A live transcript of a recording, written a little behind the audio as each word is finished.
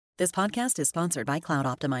This podcast is sponsored by Cloud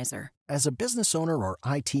Optimizer. As a business owner or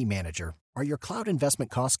IT manager, are your cloud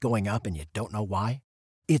investment costs going up and you don't know why?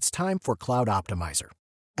 It's time for Cloud Optimizer.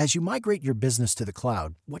 As you migrate your business to the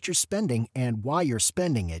cloud, what you're spending and why you're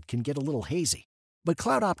spending it can get a little hazy. But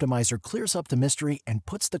Cloud Optimizer clears up the mystery and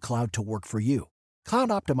puts the cloud to work for you. Cloud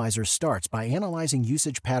Optimizer starts by analyzing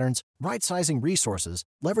usage patterns, right-sizing resources,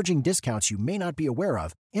 leveraging discounts you may not be aware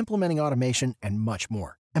of, implementing automation, and much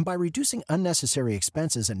more. And by reducing unnecessary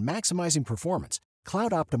expenses and maximizing performance,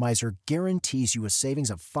 Cloud Optimizer guarantees you a savings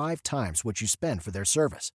of 5 times what you spend for their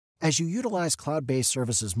service. As you utilize cloud-based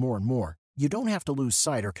services more and more, you don't have to lose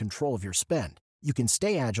sight or control of your spend. You can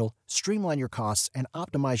stay agile, streamline your costs, and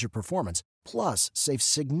optimize your performance, plus save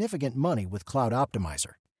significant money with Cloud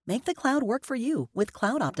Optimizer. Make the cloud work for you with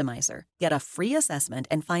Cloud Optimizer. Get a free assessment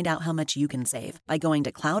and find out how much you can save by going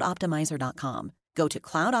to cloudoptimizer.com. Go to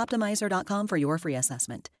cloudoptimizer.com for your free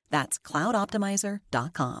assessment. That's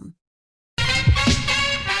cloudoptimizer.com.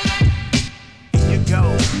 Here you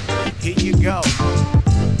go. Here you go.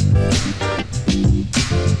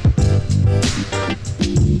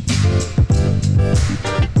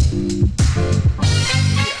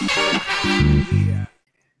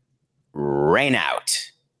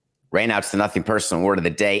 Rainout's the nothing personal word of the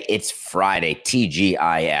day. It's Friday,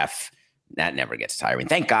 TGIF. That never gets tiring.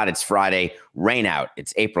 Thank God it's Friday. Rain out.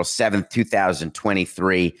 It's April 7th,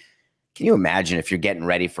 2023. Can you imagine if you're getting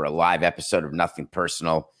ready for a live episode of Nothing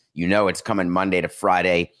Personal? You know it's coming Monday to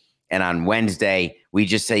Friday. And on Wednesday, we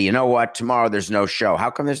just say, you know what? Tomorrow there's no show.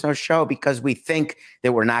 How come there's no show? Because we think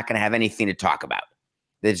that we're not going to have anything to talk about.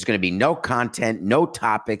 There's going to be no content, no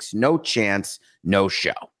topics, no chance, no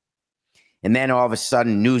show. And then all of a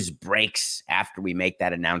sudden, news breaks after we make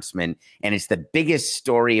that announcement, and it's the biggest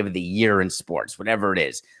story of the year in sports, whatever it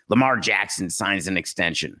is. Lamar Jackson signs an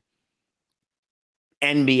extension.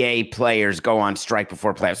 NBA players go on strike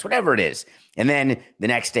before playoffs, whatever it is. And then the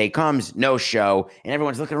next day comes, no show, and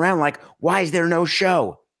everyone's looking around like, why is there no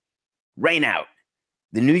show? Rain out.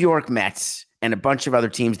 The New York Mets and a bunch of other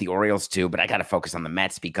teams, the Orioles too, but I got to focus on the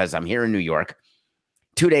Mets because I'm here in New York.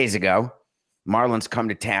 2 days ago, Marlins come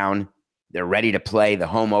to town. They're ready to play the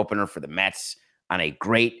home opener for the Mets on a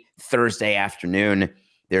great Thursday afternoon.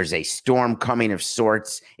 There's a storm coming of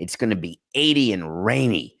sorts. It's going to be 80 and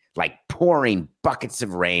rainy, like pouring buckets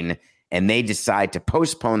of rain. And they decide to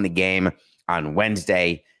postpone the game on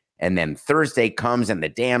Wednesday. And then Thursday comes and the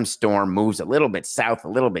damn storm moves a little bit south, a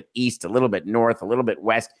little bit east, a little bit north, a little bit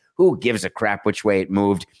west. Who gives a crap which way it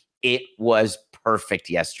moved? It was perfect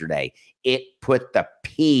yesterday. It put the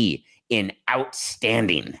P in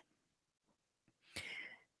outstanding.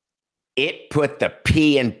 It put the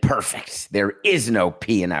P in perfect. There is no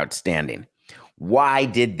P in outstanding. Why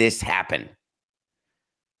did this happen?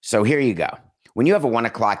 So here you go. When you have a 1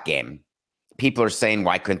 o'clock game, people are saying,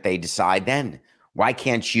 why couldn't they decide then? Why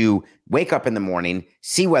can't you wake up in the morning,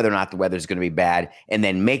 see whether or not the weather's going to be bad, and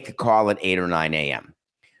then make the call at 8 or 9 a.m.?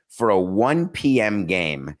 For a 1 p.m.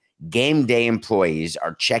 game, game day employees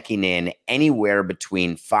are checking in anywhere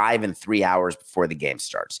between 5 and 3 hours before the game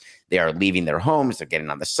starts. They are leaving their homes. They're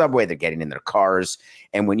getting on the subway. They're getting in their cars.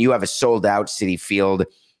 And when you have a sold out Citi Field,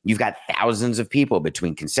 you've got thousands of people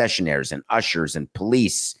between concessionaires and ushers and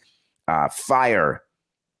police, fire,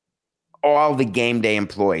 all the game day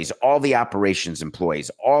employees, all the operations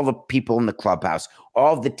employees, all the people in the clubhouse,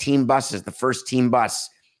 all the team buses. The first team bus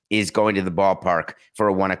is going to the ballpark for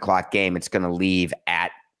a 1 o'clock game. It's going to leave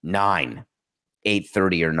at 9,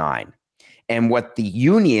 8:30 or 9. And what the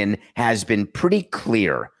union has been pretty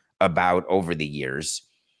clear about over the years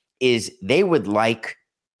is they would like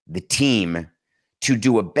the team to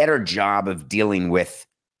do a better job of dealing with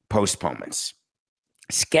postponements.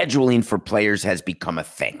 Scheduling for players has become a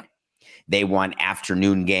thing. They want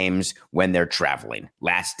afternoon games when they're traveling.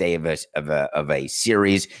 Last day of a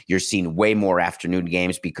series, you're seeing way more afternoon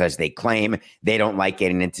games because they claim they don't like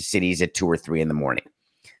getting into cities at 2 or 3 in the morning.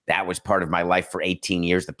 That was part of my life for 18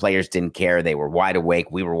 years. The players didn't care. They were wide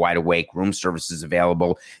awake. We were wide awake. Room services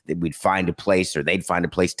available. We'd find a place or they'd find a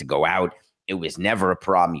place to go out. It was never a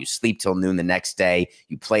problem. You sleep till noon the next day.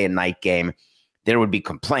 You play a night game. There would be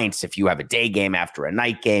complaints if you have a day game after a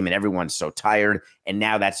night game and everyone's so tired. And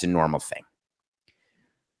now that's a normal thing.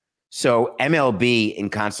 So MLB in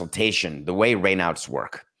consultation, the way rainouts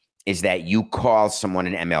work is that you call someone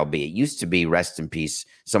in MLB. It used to be, rest in peace,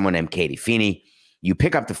 someone named Katie Feeney. You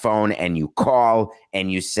pick up the phone and you call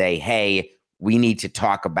and you say, hey, we need to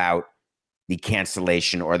talk about the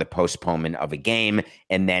cancellation or the postponement of a game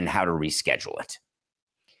and then how to reschedule it.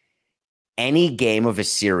 Any game of a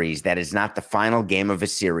series that is not the final game of a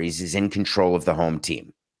series is in control of the home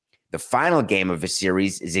team. The final game of a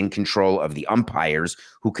series is in control of the umpires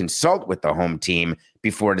who consult with the home team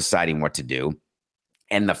before deciding what to do.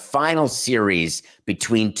 And the final series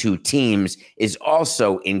between two teams is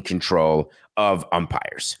also in control of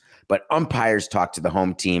umpires. But umpires talk to the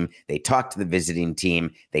home team. They talk to the visiting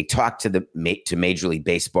team. They talk to Major League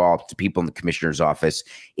Baseball, to people in the commissioner's office.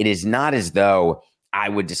 It is not as though I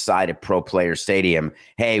would decide at Pro Player Stadium,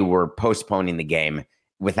 hey, we're postponing the game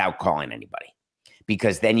without calling anybody.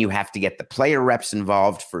 Because then you have to get the player reps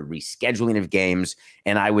involved for rescheduling of games.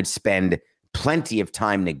 And I would spend plenty of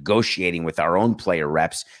time negotiating with our own player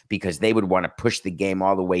reps because they would want to push the game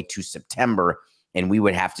all the way to September. And we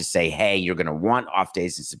would have to say, hey, you're going to want off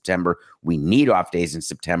days in September. We need off days in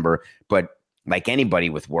September. But like anybody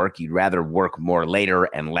with work, you'd rather work more later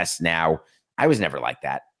and less now. I was never like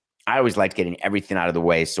that. I always liked getting everything out of the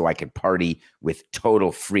way so I could party with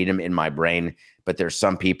total freedom in my brain. But there's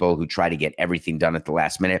some people who try to get everything done at the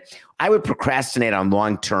last minute. I would procrastinate on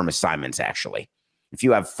long-term assignments, actually. If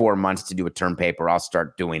you have 4 months to do a term paper, I'll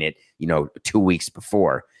start doing it, 2 weeks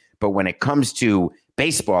before. But when it comes to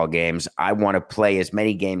baseball games, I want to play as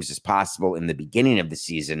many games as possible in the beginning of the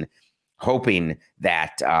season, hoping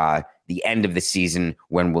that the end of the season,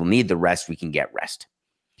 when we'll need the rest, we can get rest.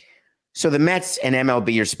 So the Mets and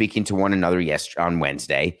MLB are speaking to one another on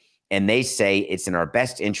Wednesday, and they say it's in our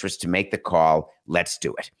best interest to make the call. Let's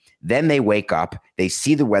do it. Then they wake up, they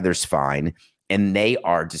see the weather's fine, and they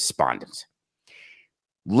are despondent.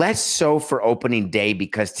 Less so for opening day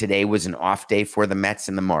because today was an off day for the Mets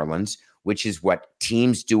and the Marlins, which is what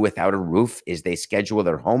teams do without a roof, is they schedule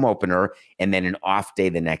their home opener and then an off day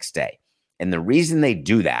the next day. And the reason they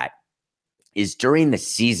do that is during the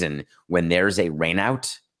season when there's a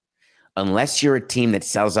rainout, unless you're a team that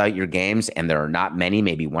sells out your games, and there are not many,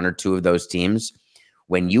 maybe one or two of those teams,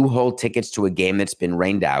 when you hold tickets to a game that's been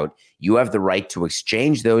rained out, you have the right to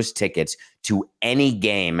exchange those tickets to any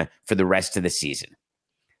game for the rest of the season.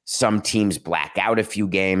 Some teams black out a few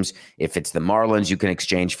games. If it's the Marlins, you can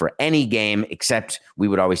exchange for any game, except we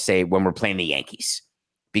would always say when we're playing the Yankees,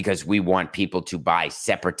 because we want people to buy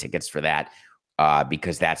separate tickets for that,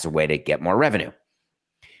 because that's a way to get more revenue.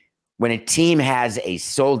 When a team has a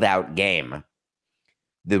sold out game,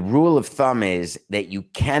 the rule of thumb is that you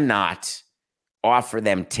cannot offer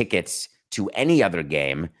them tickets to any other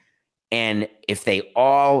game. And if they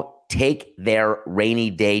all take their rainy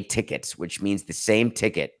day tickets, which means the same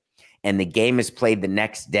ticket, and the game is played the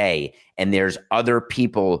next day, and there's other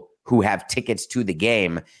people who have tickets to the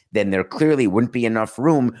game, then there clearly wouldn't be enough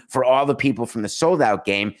room for all the people from the sold out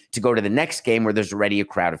game to go to the next game where there's already a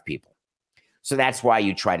crowd of people. So that's why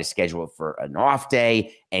you try to schedule it for an off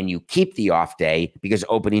day, and you keep the off day because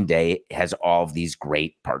opening day has all of these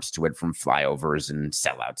great parts to it, from flyovers and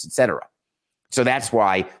sellouts, etc. So that's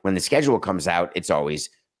why when the schedule comes out, it's always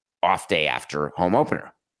off day after home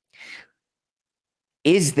opener.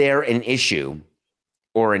 Is there an issue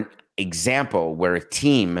or an example where a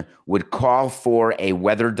team would call for a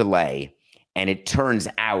weather delay and it turns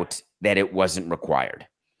out that it wasn't required?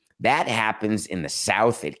 That happens in the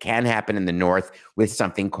South. It can happen in the North with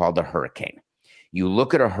something called a hurricane. You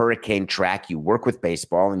look at a hurricane track, you work with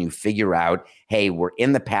baseball, and you figure out, hey, we're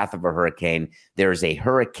in the path of a hurricane. There's a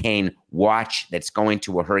hurricane watch that's going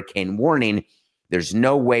to a hurricane warning. There's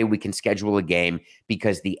no way we can schedule a game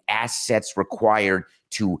because the assets required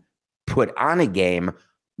to put on a game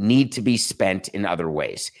need to be spent in other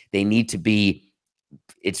ways. They need to be,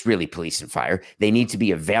 it's really police and fire. They need to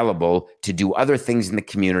be available to do other things in the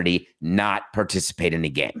community, not participate in the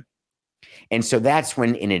game. And so that's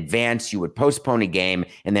when in advance you would postpone a game.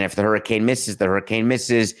 And then if the hurricane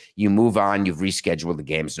misses, you move on, you've rescheduled the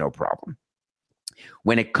games, no problem.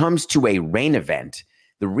 When it comes to a rain event,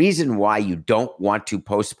 the reason why you don't want to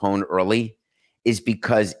postpone early is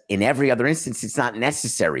because in every other instance, it's not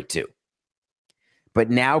necessary to. But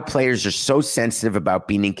now players are so sensitive about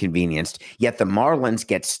being inconvenienced, yet the Marlins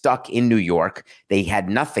get stuck in New York. They had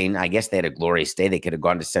nothing. I guess they had a glorious day. They could have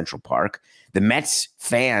gone to Central Park. The Mets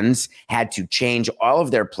fans had to change all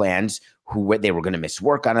of their plans. They were going to miss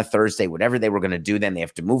work on a Thursday, whatever they were going to do. Then they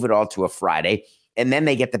have to move it all to a Friday. And then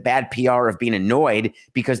they get the bad PR of being annoyed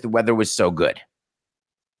because the weather was so good.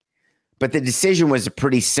 But the decision was a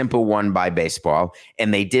pretty simple one by baseball,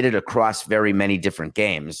 and they did it across very many different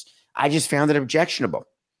games. I just found it objectionable.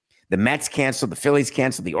 The Mets canceled, the Phillies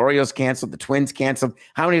canceled, the Orioles canceled, the Twins canceled.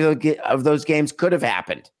 How many of those games could have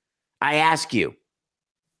happened? I ask you.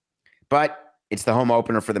 But it's the home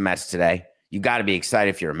opener for the Mets today. You got to be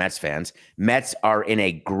excited if you're a Mets fans. Mets are in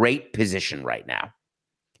a great position right now.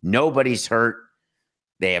 Nobody's hurt.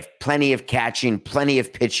 They have plenty of catching, plenty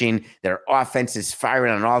of pitching. Their offense is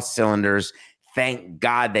firing on all cylinders. Thank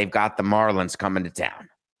God they've got the Marlins coming to town.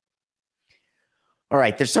 All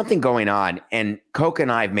right, there's something going on, and Coke and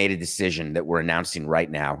I have made a decision that we're announcing right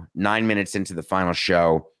now, 9 minutes into the final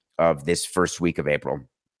show of this first week of April.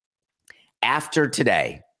 After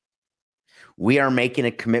today, we are making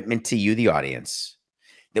a commitment to you, the audience,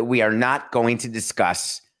 that we are not going to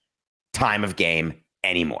discuss time of game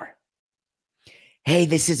anymore. Hey,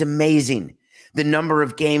 this is amazing. The number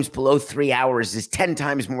of games below 3 hours is 10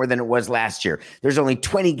 times more than it was last year. There's only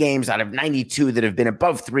 20 games out of 92 that have been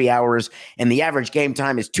above 3 hours, and the average game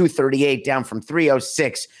time is 2:38, down from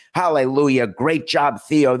 3:06. Hallelujah. Great job,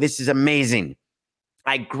 Theo. This is amazing.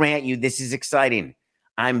 I grant you, this is exciting.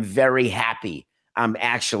 I'm very happy. I'm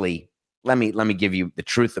actually, let me give you the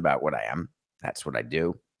truth about what I am. That's what I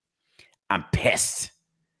do. I'm pissed.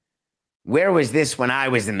 Where was this when I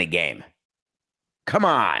was in the game? Come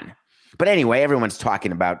on. But anyway, everyone's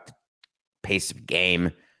talking about the pace of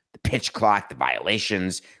game, the pitch clock, the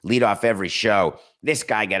violations, lead off every show. This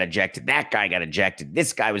guy got ejected. That guy got ejected.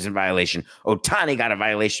 This guy was in violation. Ohtani got a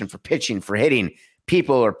violation for pitching, for hitting.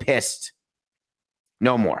 People are pissed.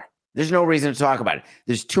 No more. There's no reason to talk about it.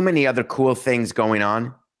 There's too many other cool things going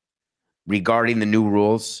on regarding the new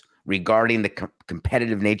rules, regarding the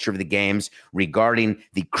competitive nature of the games, regarding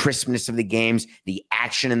the crispness of the games, the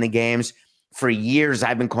action in the games. For years,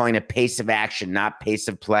 I've been calling it pace of action, not pace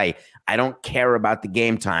of play. I don't care about the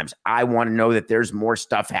game times. I want to know that there's more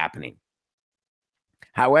stuff happening.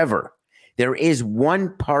 However, there is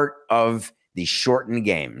one part of the shortened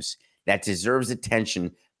games that deserves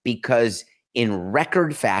attention because in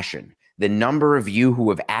record fashion, the number of you who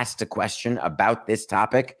have asked a question about this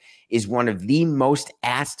topic is one of the most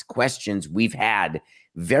asked questions we've had.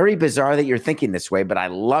 Very bizarre that you're thinking this way, but I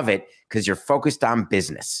love it because you're focused on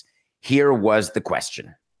business. Here was the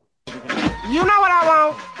question. You know what I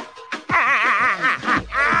want?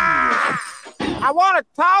 I want to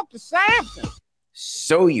talk to Samson.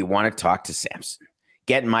 So you want to talk to Samson.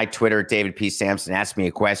 Get in my Twitter at David P. Samson. Ask me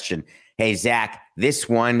a question. Hey, Zach, this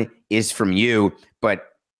one is from you, but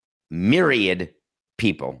myriad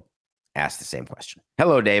people ask the same question.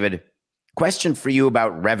 Hello, David. Question for you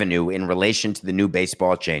about revenue in relation to the new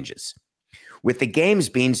baseball changes. With the games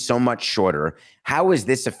being so much shorter, how is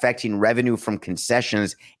this affecting revenue from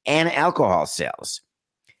concessions and alcohol sales?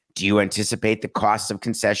 Do you anticipate the costs of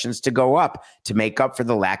concessions to go up to make up for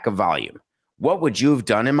the lack of volume? What would you have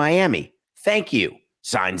done in Miami? Thank you.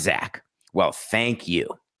 Signed, Zach. Well, thank you.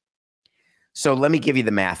 So let me give you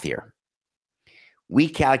the math here. We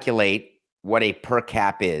calculate what a per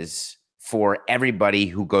cap is for everybody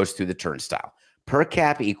who goes through the turnstile. Per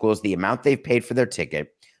cap equals the amount they've paid for their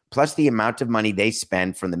ticket plus the amount of money they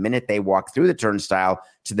spend from the minute they walk through the turnstile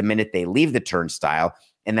to the minute they leave the turnstile.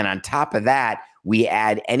 And then on top of that, we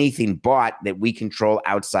add anything bought that we control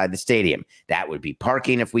outside the stadium. That would be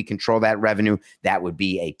parking if we control that revenue. That would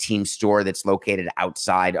be a team store that's located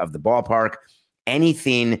outside of the ballpark.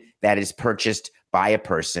 Anything that is purchased by a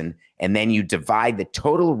person, and then you divide the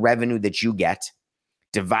total revenue that you get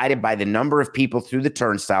divided by the number of people through the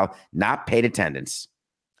turnstile, not paid attendance.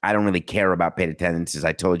 I don't really care about paid attendance. As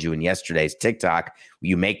I told you in yesterday's TikTok,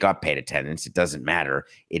 you make up paid attendance. It doesn't matter.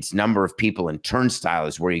 It's number of people in turnstile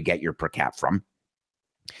is where you get your per cap from.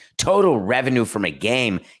 Total revenue from a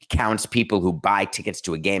game counts people who buy tickets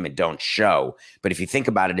to a game and don't show. But if you think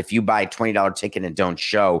about it, if you buy a $20 ticket and don't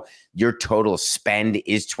show, your total spend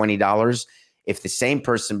is $20. If the same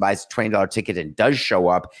person buys a $20 ticket and does show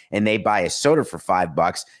up and they buy a soda for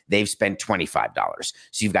 $5, they've spent $25.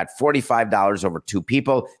 So you've got $45 over two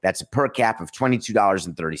people. That's a per cap of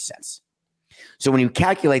 $22.30. So when you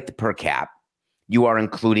calculate the per cap, you are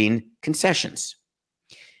including concessions.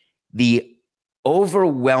 The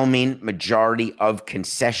overwhelming majority of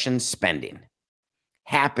concession spending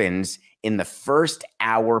happens in the first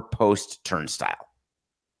hour post turnstile.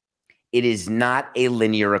 It is not a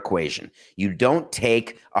linear equation. You don't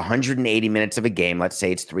take 180 minutes of a game, let's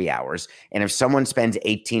say it's 3 hours, and if someone spends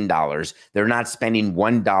 $18, they're not spending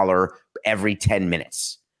 $1 every 10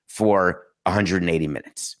 minutes for 180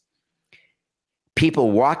 minutes.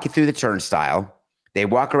 People walk through the turnstile, they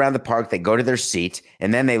walk around the park, they go to their seat,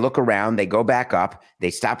 and then they look around, they go back up, they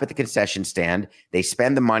stop at the concession stand, they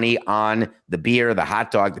spend the money on the beer, the hot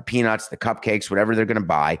dog, the peanuts, the cupcakes, whatever they're going to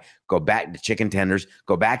buy, go back to chicken tenders,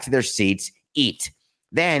 go back to their seats, eat.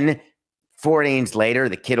 Then 4 innings later,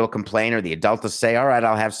 the kid will complain or the adult will say, all right,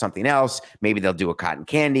 I'll have something else. Maybe they'll do a cotton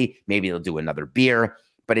candy. Maybe they'll do another beer.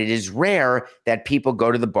 But it is rare that people go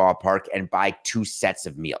to the ballpark and buy 2 sets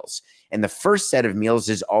of meals. And the first set of meals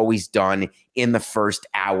is always done in the first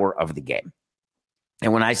hour of the game.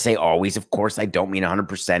 And when I say always, of course, I don't mean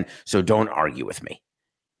 100%, so don't argue with me.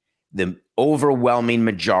 the overwhelming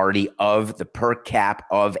majority of the per cap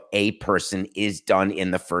of a person is done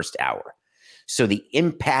in the first hour. So the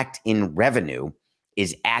impact in revenue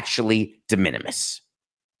is actually de minimis.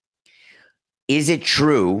 Is it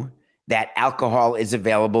true that alcohol is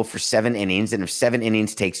available for 7 innings? And if 7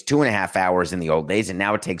 innings takes 2.5 hours in the old days, and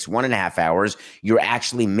now it takes 1.5 hours, you're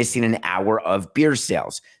actually missing an hour of beer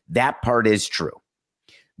sales. That part is true.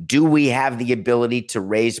 Do we have the ability to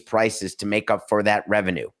raise prices to make up for that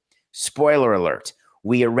revenue? Spoiler alert.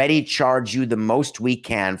 We already charge you the most we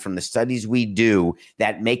can from the studies we do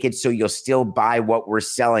that make it so you'll still buy what we're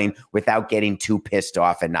selling without getting too pissed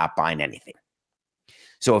off and not buying anything.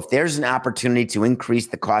 So if there's an opportunity to increase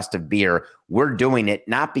the cost of beer, we're doing it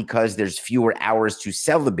not because there's fewer hours to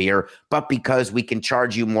sell the beer, but because we can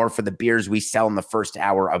charge you more for the beers we sell in the first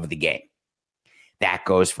hour of the game. That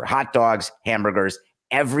goes for hot dogs, hamburgers,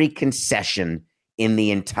 every concession in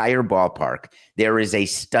the entire ballpark. There is a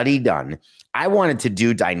study done. I wanted to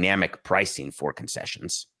do dynamic pricing for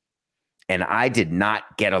concessions, and I did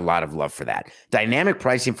not get a lot of love for that. Dynamic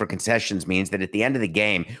pricing for concessions means that at the end of the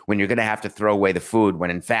game, when you're going to have to throw away the food,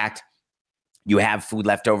 when in fact you have food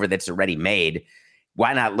left over that's already made,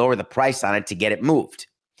 why not lower the price on it to get it moved?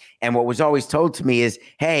 And what was always told to me is,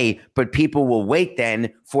 hey, but people will wait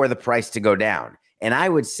then for the price to go down. And I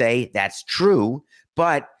would say that's true,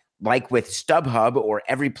 but like with StubHub or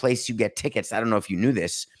every place you get tickets, I don't know if you knew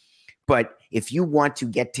this, but if you want to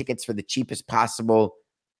get tickets for the cheapest possible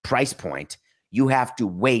price point, you have to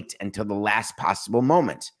wait until the last possible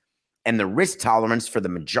moment. And the risk tolerance for the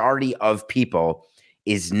majority of people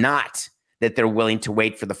is not that they're willing to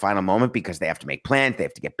wait for the final moment because they have to make plans, they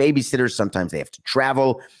have to get babysitters, sometimes they have to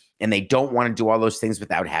travel, and they don't want to do all those things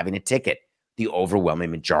without having a ticket. The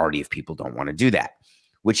overwhelming majority of people don't want to do that,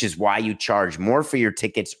 which is why you charge more for your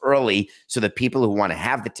tickets early so that people who want to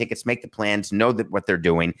have the tickets, make the plans, know that what they're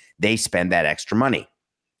doing, they spend that extra money.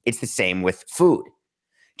 It's the same with food.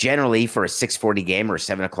 Generally, for a 6:40 game or a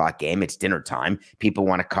 7 o'clock game, it's dinner time. People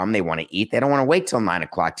want to come. They want to eat. They don't want to wait till 9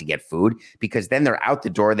 o'clock to get food because then they're out the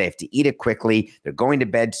door. They have to eat it quickly. They're going to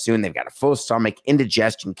bed soon. They've got a full stomach,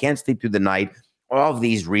 indigestion, can't sleep through the night. All of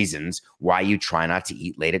these reasons why you try not to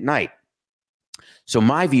eat late at night. So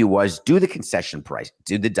my view was do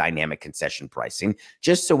the dynamic concession pricing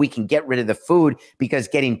just so we can get rid of the food, because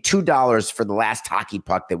getting $2 for the last hockey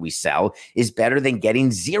puck that we sell is better than getting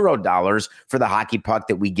 $0 for the hockey puck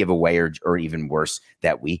that we give away, or even worse,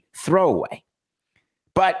 that we throw away.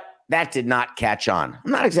 But that did not catch on.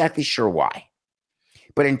 I'm not exactly sure why.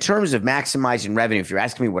 But in terms of maximizing revenue, if you're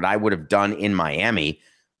asking me what I would have done in Miami,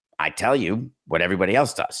 I tell you what everybody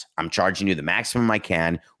else does. I'm charging you the maximum I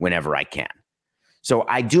can whenever I can. So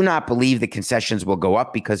I do not believe the concessions will go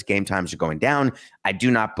up because game times are going down. I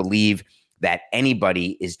do not believe that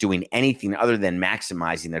anybody is doing anything other than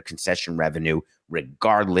maximizing their concession revenue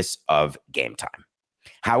regardless of game time.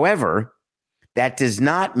 However, that does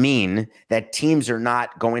not mean that teams are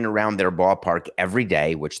not going around their ballpark every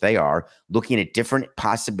day, which they are, looking at different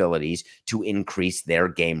possibilities to increase their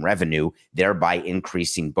game revenue, thereby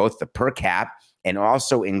increasing both the per cap and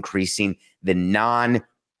also increasing the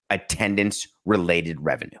non-attendance related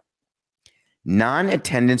revenue.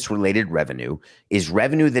 Non-attendance related revenue is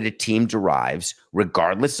revenue that a team derives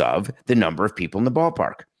regardless of the number of people in the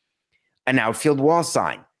ballpark. An outfield wall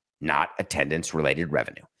sign, not attendance related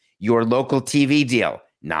revenue. Your local TV deal,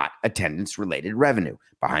 not attendance related revenue.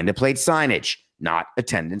 Behind the plate signage, not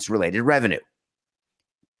attendance related revenue.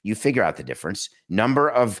 You figure out the difference. Number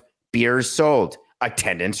of beers sold,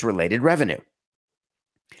 attendance related revenue.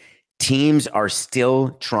 Teams are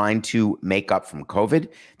still trying to make up from COVID.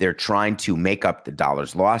 They're trying to make up the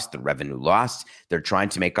dollars lost, the revenue lost. They're trying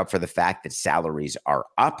to make up for the fact that salaries are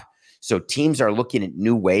up. So teams are looking at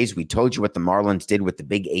new ways. We told you what the Marlins did with the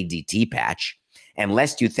big ADT patch. And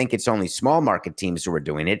lest you think it's only small market teams who are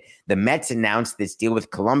doing it, the Mets announced this deal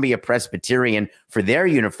with Columbia Presbyterian for their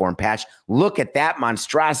uniform patch. Look at that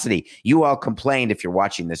monstrosity. You all complained, if you're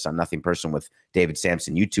watching this on Nothing Personal with David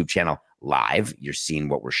Sampson YouTube channel live, you're seeing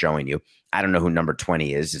what we're showing you. I don't know who number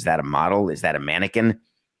 20 is. Is that a model? Is that a mannequin?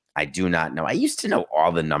 I do not know. I used to know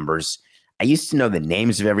all the numbers. I used to know the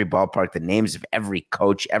names of every ballpark, the names of every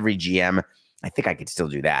coach, every GM. I think I could still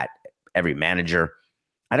do that. Every manager.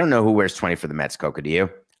 I don't know who wears 20 for the Mets, Coca. Do you?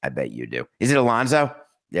 I bet you do. Is it Alonso?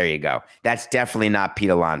 There you go. That's definitely not Pete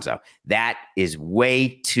Alonso. That is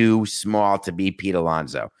way too small to be Pete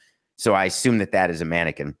Alonso. So I assume that is a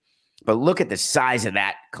mannequin. But look at the size of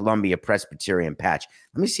that Columbia Presbyterian patch.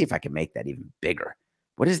 Let me see if I can make that even bigger.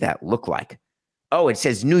 What does that look like? Oh, it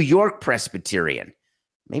says New York Presbyterian.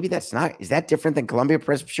 Maybe that's not, is that different than Columbia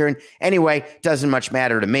Presbyterian? Anyway, doesn't much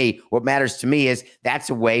matter to me. What matters to me is that's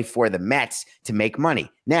a way for the Mets to make money.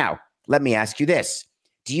 Now, let me ask you this.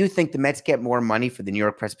 Do you think the Mets get more money for the New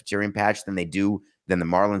York Presbyterian patch than the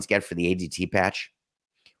Marlins get for the ADT patch?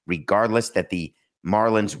 Regardless that the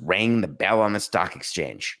Marlins rang the bell on the stock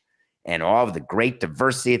exchange and all of the great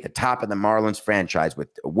diversity at the top of the Marlins franchise with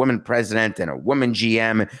a woman president and a woman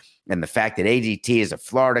GM, and the fact that ADT is a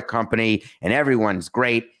Florida company and everyone's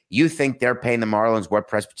great, you think they're paying the Marlins what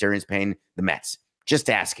Presbyterian's paying the Mets? Just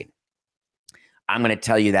asking. I'm going to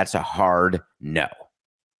tell you that's a hard no.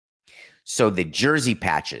 So the jersey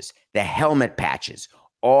patches, the helmet patches,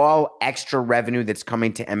 all extra revenue that's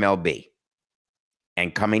coming to MLB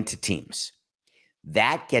and coming to teams,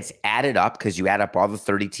 that gets added up because you add up all the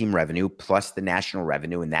 30-team revenue plus the national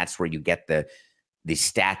revenue, and that's where you get the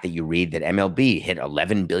stat that you read that MLB hit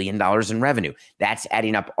 $11 billion in revenue. That's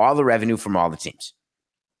adding up all the revenue from all the teams.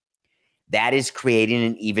 That is creating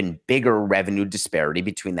an even bigger revenue disparity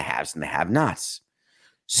between the haves and the have-nots.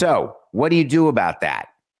 So what do you do about that?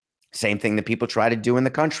 Same thing that people try to do in the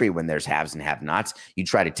country when there's haves and have-nots. You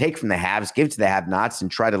try to take from the haves, give to the have-nots, and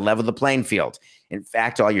try to level the playing field. In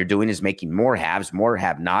fact, all you're doing is making more haves, more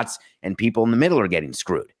have-nots, and people in the middle are getting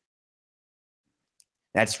screwed.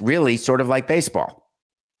 That's really sort of like baseball.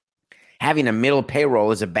 Having a middle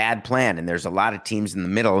payroll is a bad plan, and there's a lot of teams in the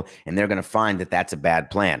middle, and they're going to find that that's a bad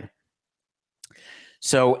plan.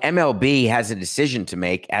 So MLB has a decision to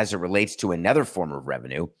make as it relates to another form of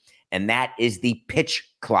revenue, and that is the pitch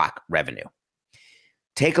clock revenue.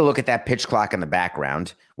 Take a look at that pitch clock in the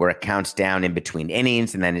background where it counts down in between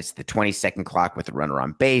innings, and then it's the 20-second clock with a runner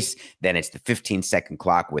on base. Then it's the 15-second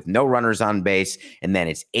clock with no runners on base, and then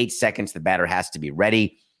it's 8 seconds the batter has to be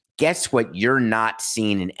ready. Guess what you're not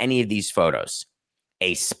seeing in any of these photos?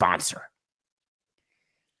 A sponsor.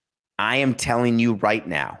 I am telling you right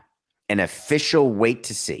now, an official wait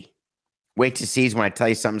to see. Wait to see is when I tell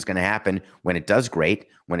you something's going to happen. When it does, great.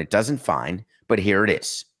 When it doesn't, fine. But here it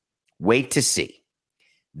is. Wait to see.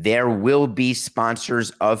 There will be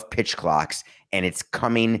sponsors of pitch clocks, and it's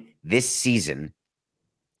coming this season.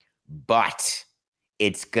 But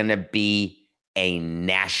it's going to be a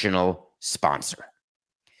national sponsor.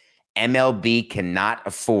 MLB cannot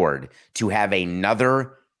afford to have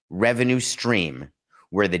another revenue stream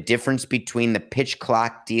where the difference between the pitch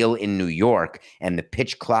clock deal in New York and the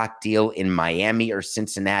pitch clock deal in Miami or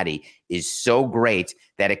Cincinnati is so great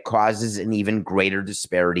that it causes an even greater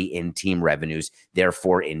disparity in team revenues,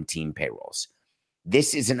 therefore in team payrolls.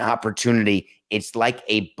 This is an opportunity. It's like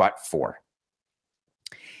a but for.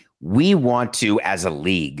 We want to, as a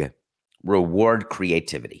league, reward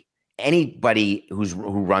creativity. Anybody who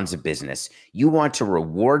runs a business, you want to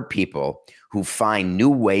reward people who find new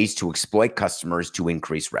ways to exploit customers to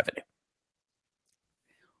increase revenue.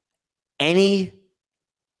 Any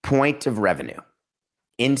point of revenue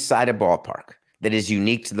inside a ballpark that is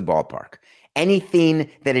unique to the ballpark, anything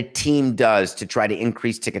that a team does to try to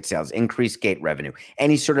increase ticket sales, increase gate revenue,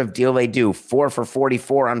 any sort of deal they do, 4 for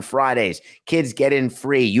 $44 on Fridays, kids get in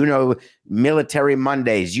free, Military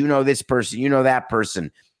Mondays, this person, that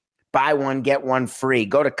person, buy one, get one free,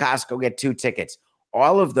 go to Costco, get 2 tickets.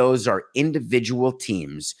 All of those are individual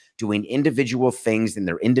teams doing individual things in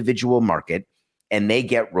their individual market, and they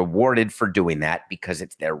get rewarded for doing that because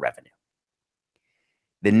it's their revenue.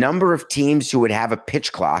 The number of teams who would have a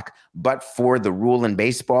pitch clock, but for the rule in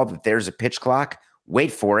baseball that there's a pitch clock,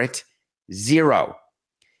 wait for it, 0.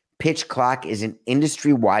 Pitch clock is an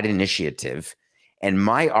industry-wide initiative, and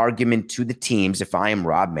my argument to the teams, if I am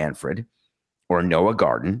Rob Manfred or Noah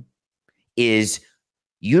Garden, is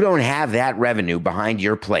you don't have that revenue behind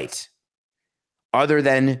your plate other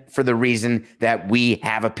than for the reason that we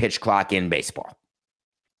have a pitch clock in baseball.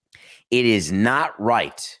 It is not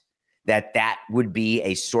right that would be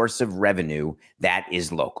a source of revenue that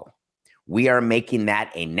is local. We are making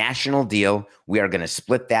that a national deal. We are going to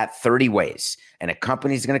split that 30 ways, and a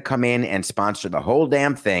company is going to come in and sponsor the whole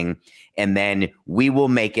damn thing, and then we will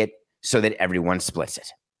make it so that everyone splits it.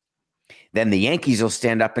 Then the Yankees will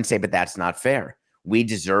stand up and say, but that's not fair. We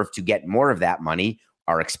deserve to get more of that money.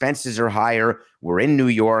 Our expenses are higher. We're in New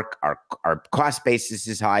York. Our cost basis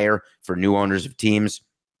is higher for new owners of teams.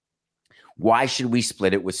 Why should we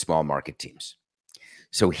split it with small market teams?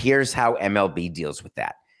 So here's how MLB deals with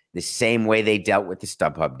that. The same way they dealt with the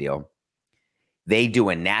StubHub deal. They do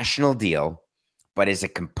a national deal, but as a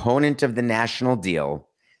component of the national deal,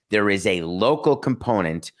 there is a local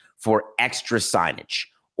component for extra signage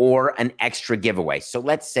or an extra giveaway. So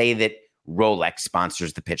let's say that Rolex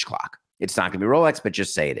sponsors the pitch clock. It's not going to be Rolex, but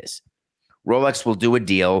just say it is. Rolex will do a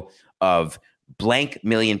deal of blank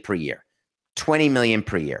million per year. 20 million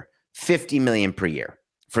per year, 50 million per year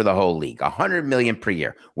for the whole league, 100 million per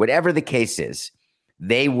year, whatever the case is,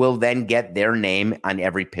 they will then get their name on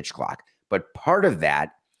every pitch clock. But part of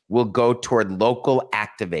that will go toward local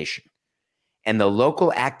activation. And the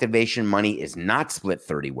local activation money is not split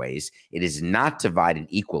 30 ways. It is not divided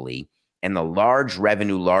equally. And the large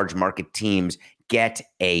revenue, large market teams get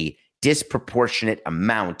a disproportionate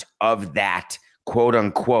amount of that quote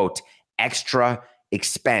unquote extra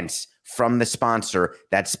expense from the sponsor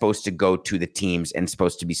that's supposed to go to the teams and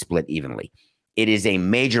supposed to be split evenly. It is a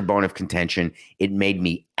major bone of contention. It made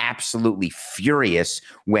me absolutely furious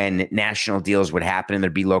when national deals would happen and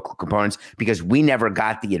there'd be local components, because we never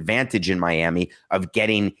got the advantage in Miami of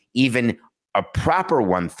getting even a proper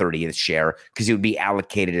 1/30th share, because it would be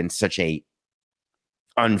allocated in such a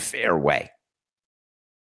unfair way.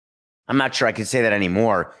 I'm not sure I can say that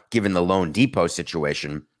anymore, given the Loan Depot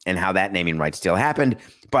situation and how that naming rights deal happened,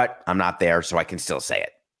 but I'm not there, so I can still say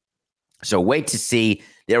it. So wait to see.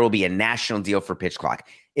 There will be a national deal for pitch clock.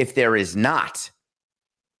 If there is not,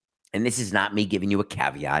 and this is not me giving you a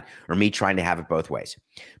caveat or me trying to have it both ways,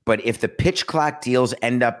 but if the pitch clock deals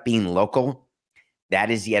end up being local, that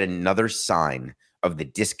is yet another sign of the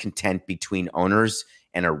discontent between owners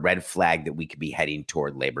and a red flag that we could be heading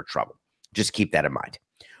toward labor trouble. Just keep that in mind.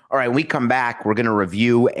 All right, when we come back, we're going to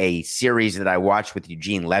review a series that I watched with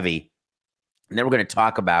Eugene Levy, and then we're going to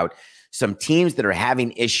talk about some teams that are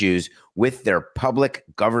having issues with their public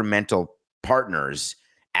governmental partners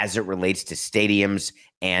as it relates to stadiums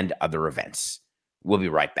and other events. We'll be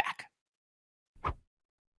right back.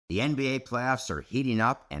 The NBA playoffs are heating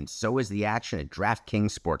up, and so is the action at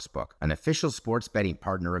DraftKings Sportsbook, an official sports betting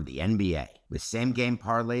partner of the NBA. With same-game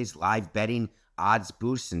parlays, live betting, odds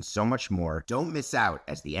boosts, and so much more, don't miss out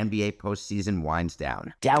as the NBA postseason winds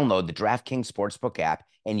down. Download the DraftKings Sportsbook app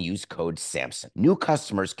and use code SAMSON. New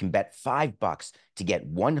customers can bet $5 to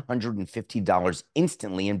get $150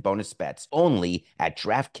 instantly in bonus bets only at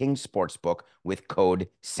DraftKings Sportsbook with code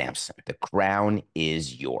SAMSON. The crown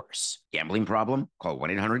is yours. Gambling problem? Call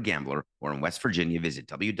 1-800-GAMBLER, or in West Virginia, visit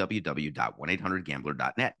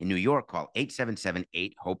www.1800gambler.net. In New York, call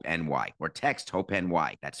 877-8-HOPE-NY or text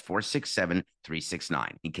HOPE-NY. That's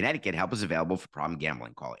 467-369. In Connecticut, help is available for problem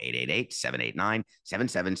gambling. Call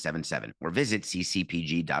 888-789-7777 or visit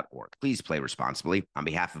ccpg.org. Please play responsibly on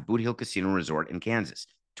behalf of Boot Hill Casino Resort in Kansas.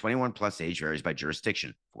 21 plus age varies by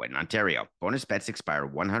jurisdiction. Void in Ontario. Bonus bets expire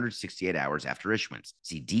 168 hours after issuance.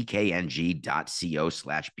 See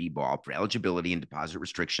dkng.co/bball for eligibility and deposit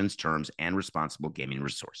restrictions, terms, and responsible gaming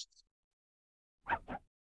resources.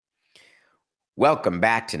 Welcome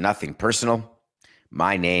back to Nothing Personal.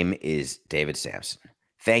 My name is David Sampson.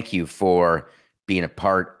 Thank you for being a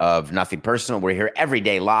part of Nothing Personal. We're here every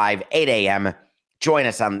day live, 8 a.m. Join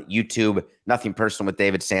us on YouTube, Nothing Personal with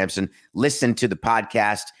David Sampson. Listen to the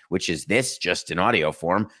podcast, which is this, just in audio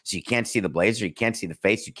form. So you can't see the blazer, you can't see the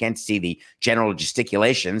face, you can't see the general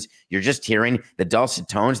gesticulations. You're just hearing the dulcet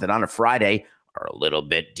tones that on a Friday are a little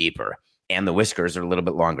bit deeper and the whiskers are a little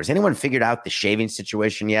bit longer. Has anyone figured out the shaving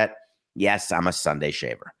situation yet? Yes, I'm a Sunday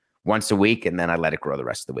shaver. Once a week, and then I let it grow the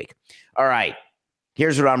rest of the week. All right,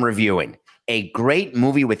 here's what I'm reviewing. A great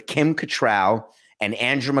movie with Kim Cattrall and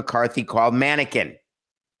Andrew McCarthy called Mannequin.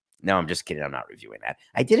 No, I'm just kidding. I'm not reviewing that.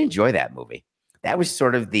 I did enjoy that movie. That was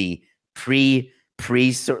sort of the pre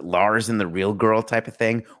Lars and the Real Girl type of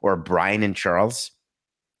thing, or Brian and Charles.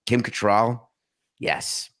 Kim Cattrall.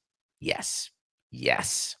 Yes.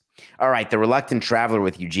 All right. The Reluctant Traveler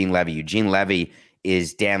with Eugene Levy. Eugene Levy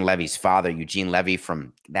is Dan Levy's father. Eugene Levy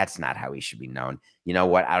from, that's not how he should be known. You know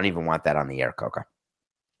what? I don't even want that on the air, Coca.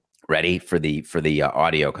 Ready for the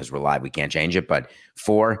audio, because we're live. We can't change it, but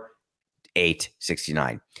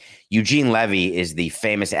 4-8-69. Eugene Levy is the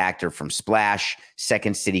famous actor from Splash,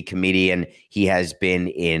 Second City comedian. He has been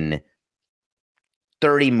in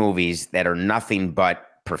 30 movies that are nothing but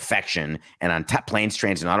perfection, and on top Planes,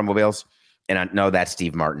 Trains, and Automobiles. And no, that's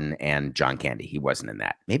Steve Martin and John Candy. He wasn't in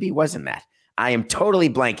that. Maybe he was in that. I am totally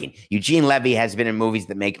blanking. Eugene Levy has been in movies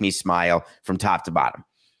that make me smile from top to bottom.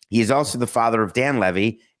 He is also the father of Dan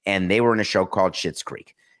Levy, and they were in a show called Schitt's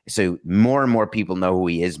Creek. So more and more people know who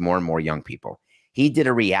he is, more and more young people. He did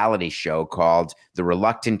a reality show called The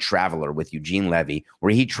Reluctant Traveler with Eugene Levy,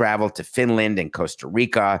 where he traveled to Finland and Costa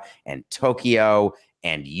Rica and Tokyo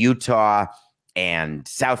and Utah and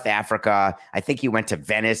South Africa. I think he went to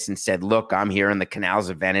Venice and said, look, I'm here in the canals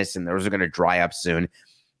of Venice, and those are going to dry up soon.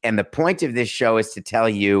 And the point of this show is to tell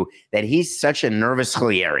you that he's such a nervous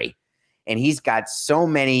Salieri, and he's got so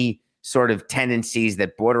many sort of tendencies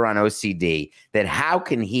that border on OCD, that how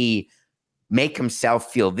can he make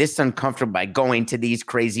himself feel this uncomfortable by going to these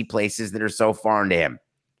crazy places that are so foreign to him?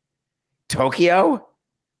 Tokyo?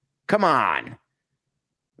 Come on.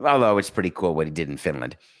 Although it's pretty cool what he did in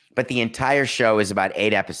Finland. But the entire show is about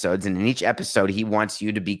 8 episodes. And in each episode, he wants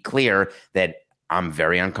you to be clear that I'm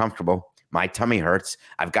very uncomfortable. My tummy hurts.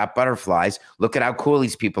 I've got butterflies. Look at how cool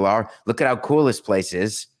these people are. Look at how cool this place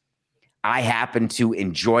is. I happen to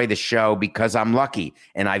enjoy the show because I'm lucky.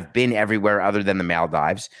 And I've been everywhere other than the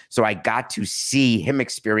Maldives. So I got to see him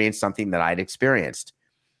experience something that I'd experienced.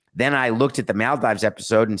 Then I looked at the Maldives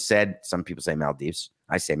episode and said, some people say Maldives.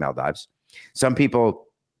 I say Maldives. Some people,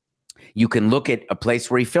 you can look at a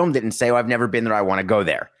place where he filmed it and say, oh, I've never been there. I want to go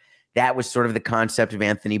there. That was sort of the concept of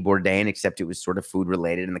Anthony Bourdain, except it was sort of food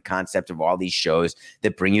related, and the concept of all these shows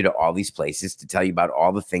that bring you to all these places to tell you about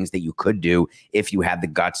all the things that you could do if you had the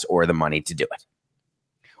guts or the money to do it.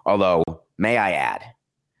 Although, may I add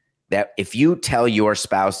that if you tell your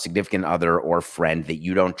spouse, significant other, or friend that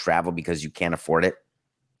you don't travel because you can't afford it,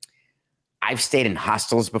 I've stayed in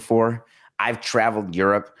hostels before. I've traveled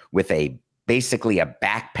Europe with basically a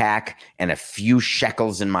backpack and a few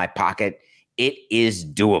shekels in my pocket. It is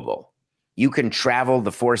doable. You can travel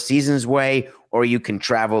the Four Seasons way, or you can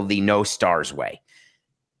travel the no stars way.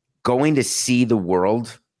 Going to see the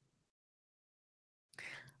world,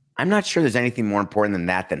 I'm not sure there's anything more important than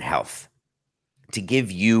that than health. To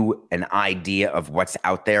give you an idea of what's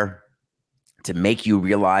out there, to make you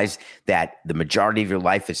realize that the majority of your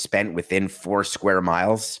life is spent within 4 square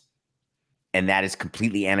miles. And that is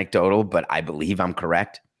completely anecdotal, but I believe I'm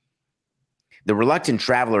correct. The Reluctant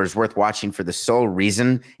Traveler is worth watching for the sole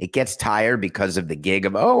reason it gets tired because of the gig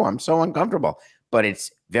of, oh, I'm so uncomfortable. But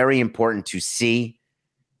it's very important to see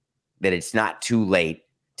that it's not too late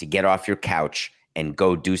to get off your couch and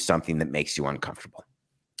go do something that makes you uncomfortable.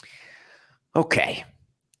 Okay.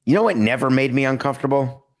 You know what never made me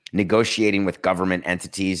uncomfortable? Negotiating with government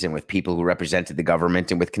entities and with people who represented the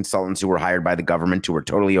government and with consultants who were hired by the government who were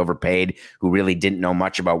totally overpaid, who really didn't know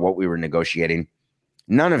much about what we were negotiating.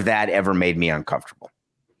 None of that ever made me uncomfortable.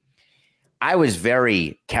 I was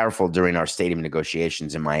very careful during our stadium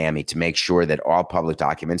negotiations in Miami to make sure that all public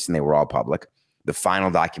documents, and they were all public, the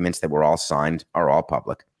final documents that were all signed are all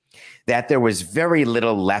public, that there was very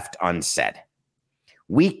little left unsaid.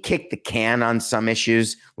 We kicked the can on some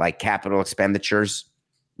issues like capital expenditures,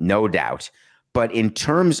 no doubt. But in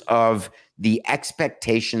terms of the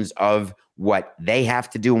expectations of what they have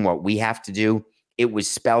to do and what we have to do, it was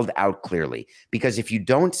spelled out clearly. Because if you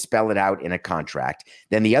don't spell it out in a contract,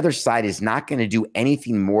 then the other side is not going to do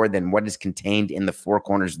anything more than what is contained in the 4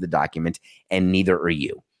 corners of the document, and neither are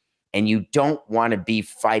you. And you don't want to be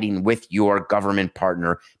fighting with your government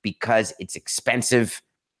partner because it's expensive.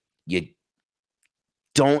 You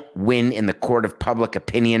don't win in the court of public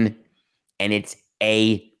opinion, and it's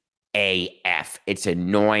AAF. It's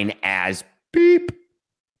annoying as beep.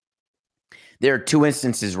 There are 2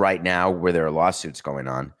 instances right now where there are lawsuits going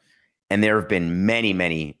on, and there have been many,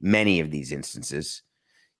 many, many of these instances.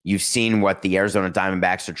 You've seen what the Arizona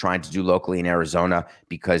Diamondbacks are trying to do locally in Arizona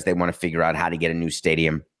because they want to figure out how to get a new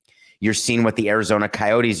stadium. You're seeing what the Arizona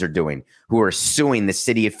Coyotes are doing, who are suing the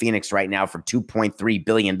city of Phoenix right now for $2.3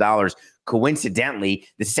 billion. Coincidentally,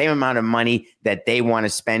 the same amount of money that they want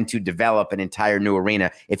to spend to develop an entire new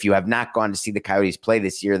arena. If you have not gone to see the Coyotes play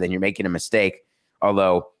this year, then you're making a mistake.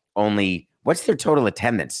 Although only, what's their total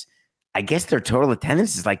attendance? I guess their total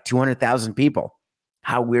attendance is like 200,000 people.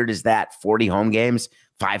 How weird is that? 40 home games,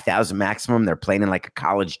 5,000 maximum. They're playing in like a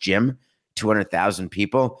college gym, 200,000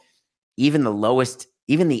 people. Even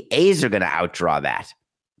the A's are going to outdraw that.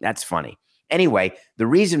 That's funny. Anyway, the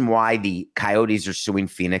reason why the Coyotes are suing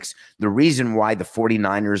Phoenix, the reason why the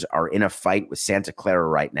 49ers are in a fight with Santa Clara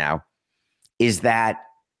right now is that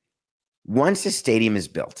once a stadium is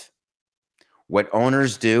built, what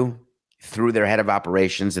owners do through their head of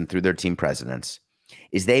operations and through their team presidents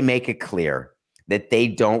is they make it clear that they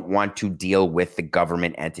don't want to deal with the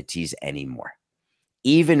government entities anymore.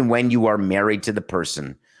 Even when you are married to the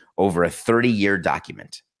person over a 30-year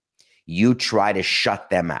document, you try to shut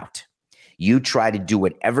them out. You try to do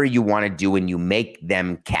whatever you want to do, and you make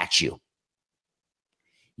them catch you.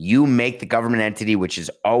 You make the government entity, which is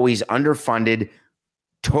always underfunded,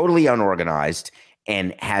 totally unorganized,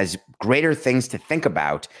 and has greater things to think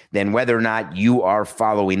about than whether or not you are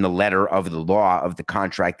following the letter of the law of the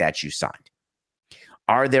contract that you signed.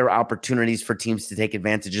 Are there opportunities for teams to take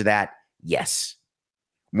advantage of that? Yes.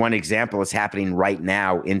 One example is happening right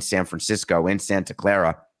now in San Francisco, in Santa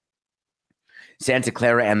Clara. Santa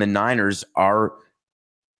Clara and the Niners are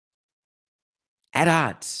at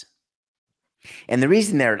odds. And the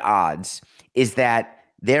reason they're at odds is that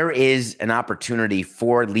there is an opportunity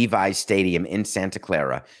for Levi's Stadium in Santa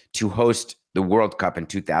Clara to host the World Cup in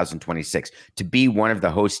 2026, to be one of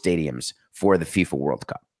the host stadiums for the FIFA World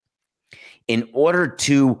Cup. In order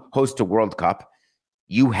to host a World Cup,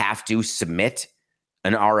 you have to submit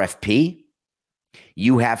an RFP.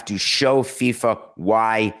 You have to show FIFA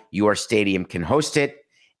why your stadium can host it.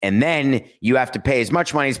 And then you have to pay as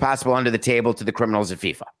much money as possible under the table to the criminals at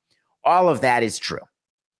FIFA. All of that is true.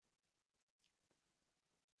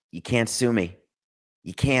 You can't sue me.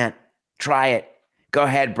 You can't. Try it. Go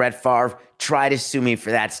ahead, Brett Favre. Try to sue me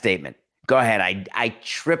for that statement. Go ahead. I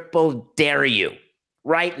triple dare you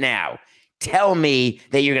right now. Tell me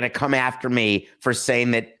that you're going to come after me for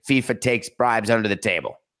saying that FIFA takes bribes under the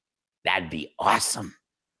table. That'd be awesome.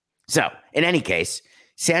 So, in any case,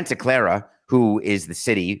 Santa Clara, who is the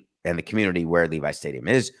city and the community where Levi Stadium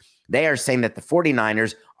is, they are saying that the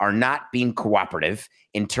 49ers are not being cooperative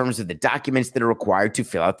in terms of the documents that are required to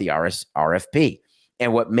fill out the RFP.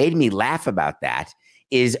 And what made me laugh about that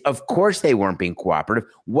is, of course, they weren't being cooperative.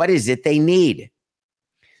 What is it they need?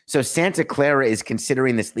 So Santa Clara is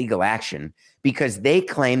considering this legal action because they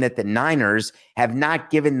claim that the Niners have not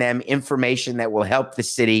given them information that will help the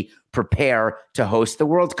city prepare to host the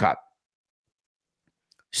World Cup.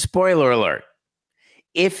 Spoiler alert.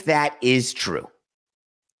 If that is true,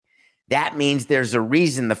 that means there's a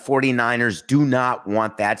reason the 49ers do not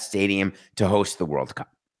want that stadium to host the World Cup.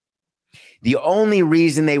 The only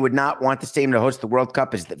reason they would not want the stadium to host the World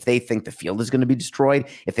Cup is if they think the field is going to be destroyed,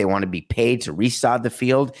 if they want to be paid to resod the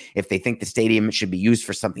field, if they think the stadium should be used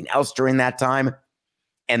for something else during that time.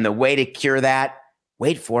 And the way to cure that,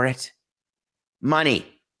 wait for it, money.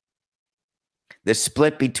 The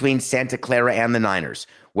split between Santa Clara and the Niners,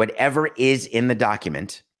 whatever is in the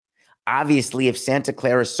document. Obviously, if Santa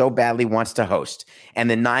Clara so badly wants to host and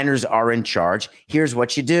the Niners are in charge, here's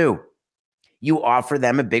what you do. You offer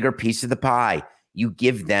them a bigger piece of the pie. You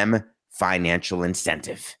give them financial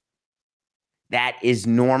incentive. That is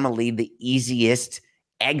normally the easiest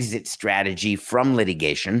exit strategy from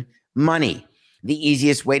litigation. Money. The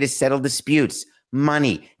easiest way to settle disputes.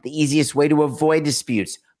 Money. The easiest way to avoid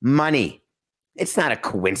disputes. Money. It's not a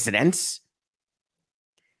coincidence.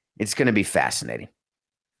 It's going to be fascinating.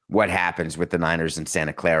 What happens with the Niners in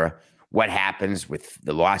Santa Clara? What happens with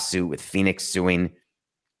the lawsuit with Phoenix suing?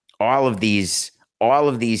 All of these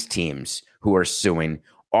teams who are suing,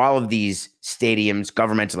 all of these stadiums,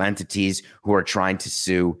 governmental entities who are trying to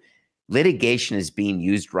sue, litigation is being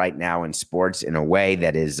used right now in sports in a way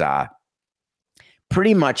that is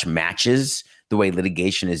pretty much matches the way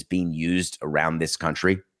litigation is being used around this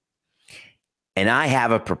country. And I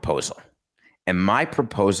have a proposal. And my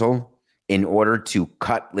proposal, in order to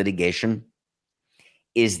cut litigation,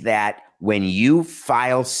 is that when you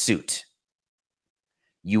file suit,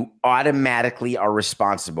 you automatically are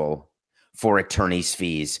responsible for attorney's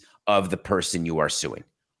fees of the person you are suing.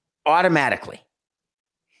 Automatically.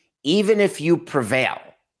 Even if you prevail,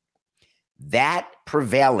 that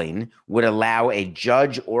prevailing would allow a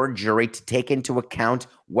judge or jury to take into account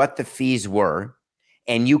what the fees were,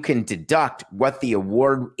 and you can deduct what the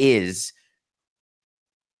award is,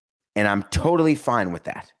 and I'm totally fine with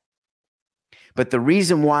that. But the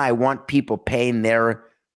reason why I want people paying their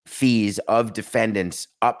fees of defendants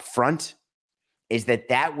up front is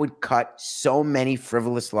that would cut so many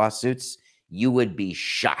frivolous lawsuits, you would be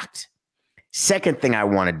shocked. Second thing I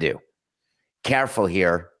want to do, careful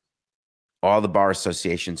here, all the bar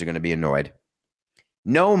associations are going to be annoyed.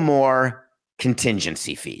 No more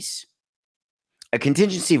contingency fees. A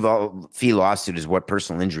contingency fee lawsuit is what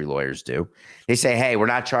personal injury lawyers do. They say, hey, we're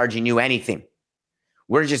not charging you anything.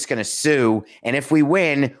 We're just going to sue. And if we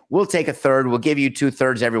win, we'll take a third. We'll give you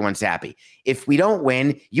 2/3. Everyone's happy. If we don't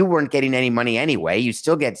win, you weren't getting any money anyway. You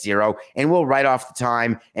still get zero. And we'll write off the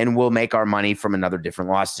time and we'll make our money from another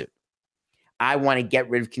different lawsuit. I want to get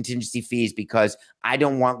rid of contingency fees because I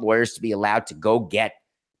don't want lawyers to be allowed to go get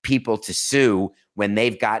people to sue when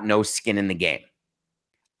they've got no skin in the game.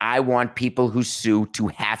 I want people who sue to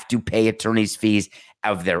have to pay attorney's fees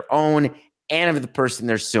of their own and of the person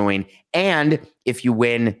they're suing. And if you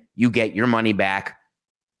win, you get your money back.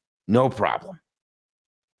 No problem.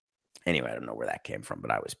 Anyway, I don't know where that came from,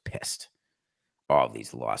 but I was pissed. All of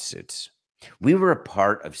these lawsuits. We were a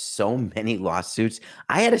part of so many lawsuits.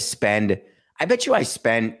 I bet you I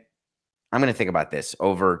spent, I'm going to think about this,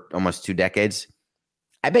 over almost 2 decades.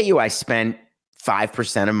 I bet you I spent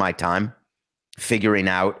 5% of my time figuring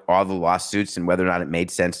out all the lawsuits and whether or not it made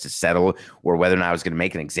sense to settle, or whether or not I was going to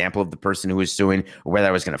make an example of the person who was suing, or whether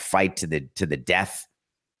I was going to fight to the death.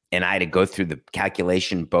 And I had to go through the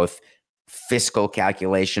calculation, both fiscal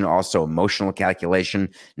calculation, also emotional calculation.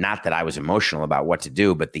 Not that I was emotional about what to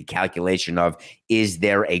do, but the calculation of, is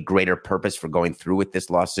there a greater purpose for going through with this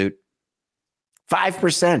lawsuit?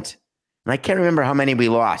 5%. And I can't remember how many we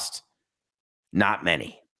lost. Not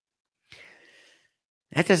many.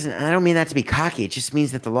 I don't mean that to be cocky. It just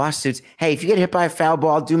means that the lawsuits, hey, if you get hit by a foul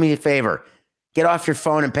ball, do me a favor. Get off your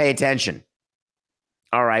phone and pay attention.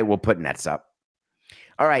 All right, we'll put nets up.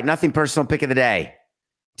 All right, nothing personal, pick of the day.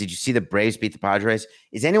 Did you see the Braves beat the Padres?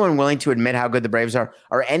 Is anyone willing to admit how good the Braves are?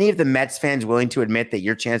 Are any of the Mets fans willing to admit that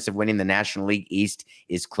your chance of winning the National League East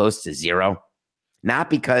is close to zero? Not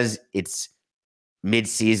because it's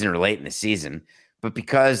mid-season or late in the season, but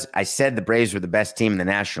because I said the Braves were the best team in the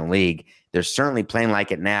National League. They're certainly playing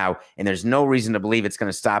like it now, and there's no reason to believe it's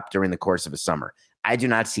going to stop during the course of a summer. I do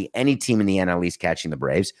not see any team in the NL East catching the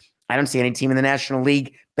Braves. I don't see any team in the National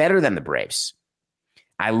League better than the Braves.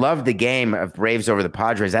 I love the game of Braves over the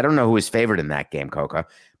Padres. I don't know who was favored in that game, Coca,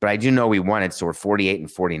 but I do know we won it, so we're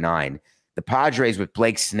 48-49. The Padres with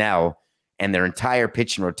Blake Snell and their entire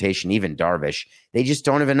pitching rotation, even Darvish, they just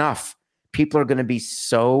don't have enough. People are going to be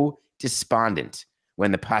so despondent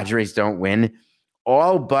when the Padres don't win,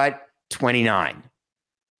 all but 29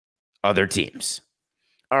 other teams.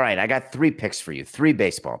 All right, I got 3 picks for you, 3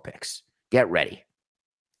 baseball picks. Get ready.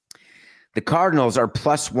 The Cardinals are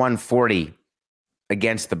plus 140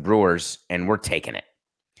 against the Brewers, and we're taking it.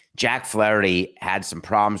 Jack Flaherty had some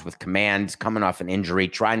problems with command, coming off an injury,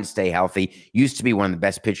 trying to stay healthy, used to be one of the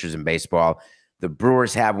best pitchers in baseball. The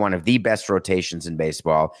Brewers have one of the best rotations in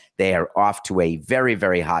baseball. They are off to a very,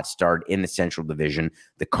 very hot start in the Central Division.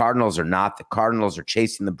 The Cardinals are not. The Cardinals are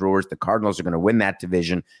chasing the Brewers. The Cardinals are going to win that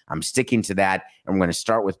division. I'm sticking to that. I'm going to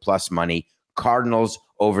start with plus money. Cardinals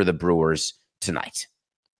over the Brewers tonight.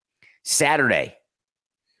 Saturday.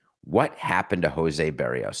 What happened to Jose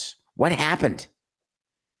Berrios? What happened?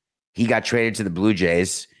 He got traded to the Blue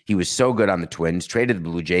Jays. He was so good on the Twins, traded to the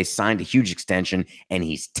Blue Jays, signed a huge extension, and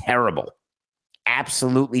he's terrible.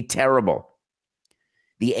 Absolutely terrible.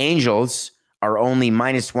 The Angels are only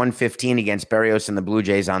minus 115 against Berrios and the Blue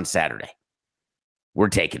Jays on Saturday. We're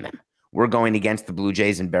taking them. We're going against the Blue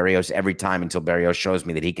Jays and Berrios every time until Berrios shows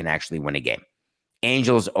me that he can actually win a game.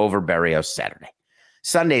 Angels over Berrios Saturday.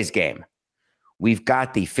 Sunday's game. We've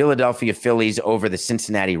got the Philadelphia Phillies over the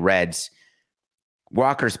Cincinnati Reds.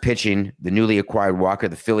 Walker's pitching, the newly acquired Walker.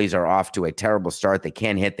 The Phillies are off to a terrible start. They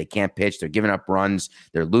can't hit. They can't pitch. They're giving up runs.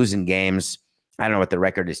 They're losing games. I don't know what the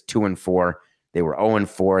record is, 2-4. They were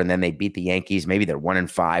 0-4, and then they beat the Yankees. Maybe they're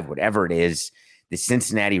 1-5, whatever it is. The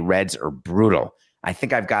Cincinnati Reds are brutal. I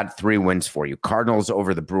think I've got 3 wins for you. Cardinals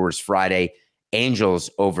over the Brewers Friday, Angels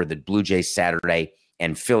over the Blue Jays Saturday,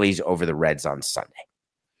 and Phillies over the Reds on Sunday.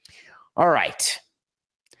 All right.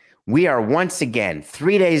 We are once again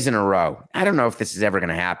 3 days in a row. I don't know if this is ever going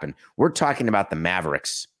to happen. We're talking about the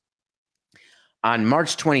Mavericks. On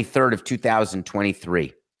March 23rd of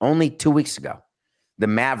 2023, only 2 weeks ago, the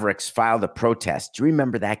Mavericks filed a protest. Do you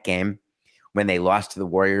remember that game when they lost to the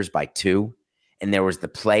Warriors by 2? And there was the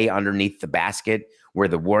play underneath the basket where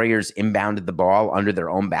the Warriors inbounded the ball under their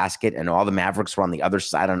own basket and all the Mavericks were on the other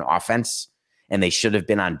side on offense and they should have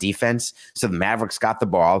been on defense. So the Mavericks got the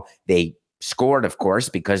ball. They scored, of course,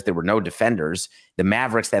 because there were no defenders. The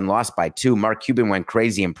Mavericks then lost by 2. Mark Cuban went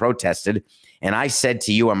crazy and protested. And I said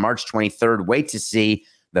to you on March 23rd, wait to see,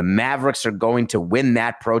 the Mavericks are going to win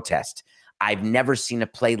that protest. I've never seen a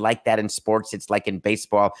play like that in sports. It's like in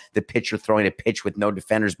baseball, the pitcher throwing a pitch with no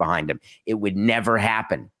defenders behind him. It would never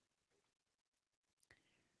happen.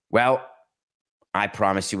 Well, I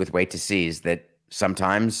promise you with wait to see is that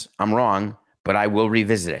sometimes I'm wrong, but I will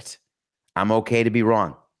revisit it. I'm okay to be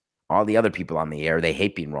wrong. All the other people on the air, they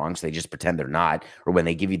hate being wrong, so they just pretend they're not. Or when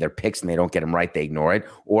they give you their picks and they don't get them right, they ignore it.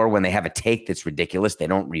 Or when they have a take that's ridiculous, they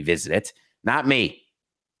don't revisit it. Not me.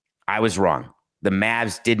 I was wrong. The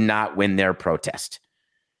Mavs did not win their protest.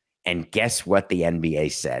 And guess what the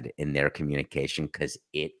NBA said in their communication? Because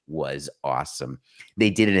it was awesome. They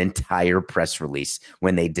did an entire press release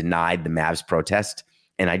when they denied the Mavs protest.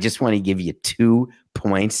 And I just want to give you 2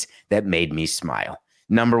 points that made me smile.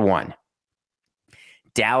 Number 1,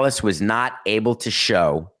 Dallas was not able to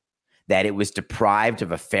show that it was deprived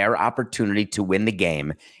of a fair opportunity to win the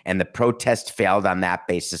game, and the protest failed on that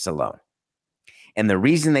basis alone. And the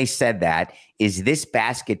reason they said that is this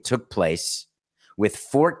basket took place with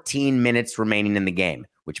 14 minutes remaining in the game,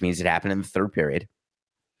 which means it happened in the third period.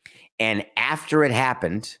 And after it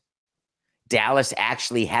happened, Dallas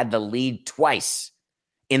actually had the lead twice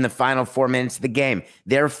in the final 4 minutes of the game.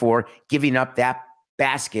 Therefore, giving up that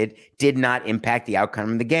basket did not impact the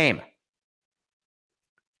outcome of the game.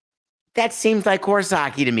 That seems like horse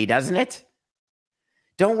hockey to me, doesn't it?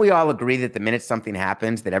 Don't we all agree that the minute something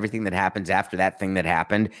happens, that everything that happens after that thing that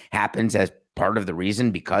happened happens as part of the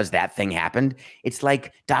reason because that thing happened? It's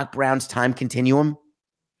like Doc Brown's time continuum.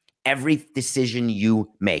 Every decision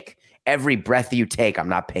you make, every breath you take, I'm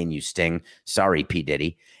not paying you, Sting. Sorry, P.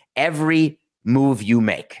 Diddy. Every move you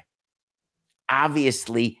make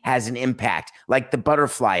obviously has an impact, like the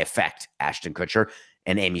butterfly effect, Ashton Kutcher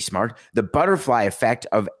and Amy Smart, the butterfly effect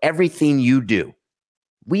of everything you do.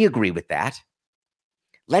 We agree with that.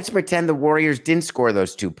 Let's pretend the Warriors didn't score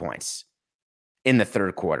those 2 points in the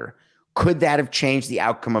third quarter. Could that have changed the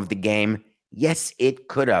outcome of the game? Yes, it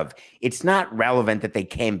could have. It's not relevant that they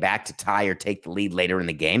came back to tie or take the lead later in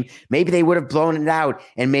the game. Maybe they would have blown it out,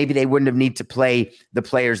 and maybe they wouldn't have need to play the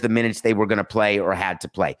players the minutes they were going to play or had to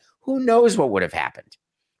play. Who knows what would have happened?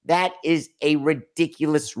 That is a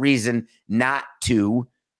ridiculous reason not to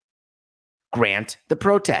grant the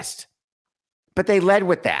protest. But they led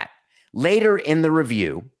with that. Later in the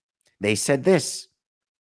review, they said this.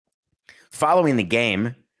 Following the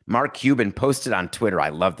game, Mark Cuban posted on Twitter, I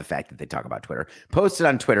love the fact that they talk about Twitter, posted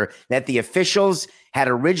on Twitter that the officials had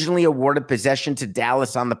originally awarded possession to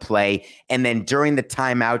Dallas on the play and then during the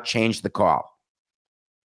timeout changed the call.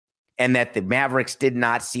 And that the Mavericks did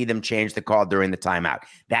not see them change the call during the timeout.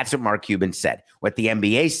 That's what Mark Cuban said. What the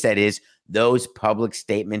NBA said is those public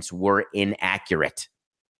statements were inaccurate.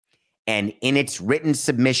 And in its written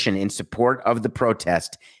submission in support of the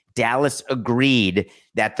protest, Dallas agreed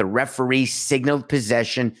that the referee signaled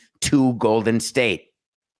possession to Golden State.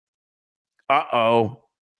 Uh-oh.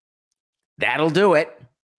 That'll do it.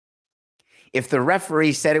 If the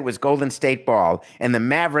referee said it was Golden State ball and the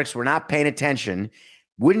Mavericks were not paying attention,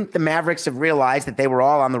 wouldn't the Mavericks have realized that they were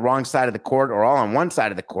all on the wrong side of the court or all on one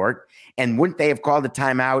side of the court? And wouldn't they have called a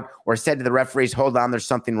timeout or said to the referees, hold on, there's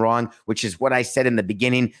something wrong, which is what I said in the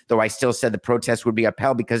beginning, though I still said the protest would be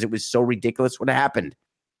upheld because it was so ridiculous what happened.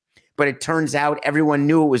 But it turns out everyone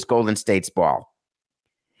knew it was Golden State's ball.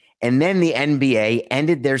 And then the NBA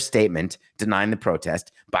ended their statement denying the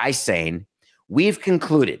protest by saying, we've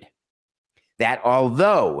concluded that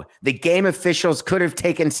although the game officials could have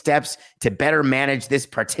taken steps to better manage this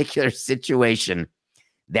particular situation,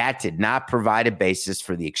 that did not provide a basis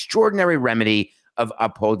for the extraordinary remedy of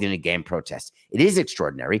upholding a game protest. It is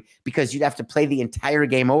extraordinary because you'd have to play the entire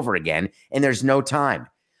game over again, and there's no time.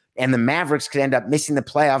 And the Mavericks could end up missing the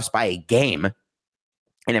playoffs by a game.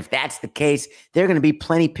 And if that's the case, they're going to be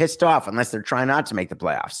plenty pissed off unless they're trying not to make the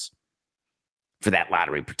playoffs for that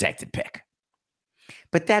lottery protected pick.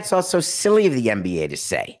 But that's also silly of the NBA to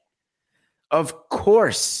say. Of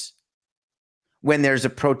course, when there's a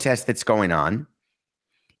protest that's going on,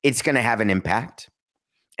 it's going to have an impact.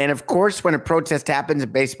 And of course, when a protest happens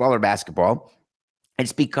in baseball or basketball,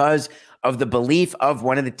 it's because of the belief of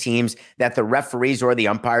one of the teams that the referees or the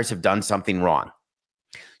umpires have done something wrong.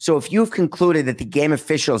 So if you've concluded that the game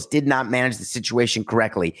officials did not manage the situation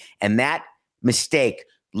correctly, and that mistake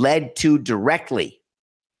led to directly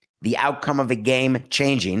the outcome of a game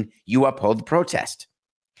changing, you uphold the protest.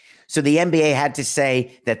 So the NBA had to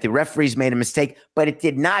say that the referees made a mistake, but it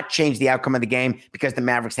did not change the outcome of the game because the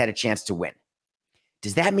Mavericks had a chance to win.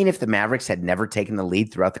 Does that mean if the Mavericks had never taken the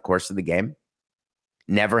lead throughout the course of the game,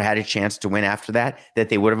 never had a chance to win after that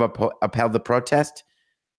they would have upheld the protest?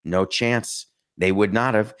 No chance. They would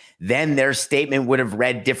not have. Then their statement would have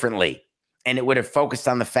read differently. And it would have focused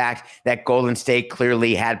on the fact that Golden State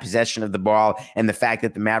clearly had possession of the ball and the fact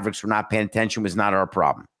that the Mavericks were not paying attention was not our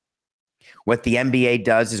problem. What the NBA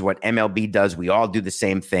does is what MLB does. We all do the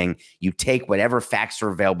same thing. You take whatever facts are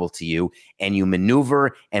available to you and you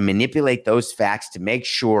maneuver and manipulate those facts to make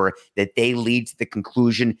sure that they lead to the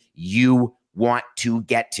conclusion you want to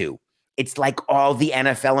get to. It's like all the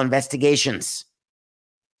NFL investigations.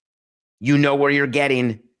 You know where you're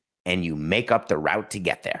getting and you make up the route to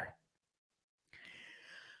get there.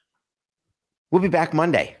 We'll be back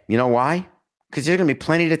Monday. You know why? Because there's going to be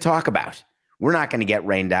plenty to talk about. We're not going to get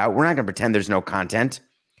rained out. We're not going to pretend there's no content.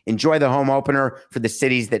 Enjoy the home opener for the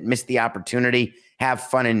cities that missed the opportunity. Have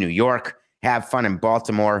fun in New York. Have fun in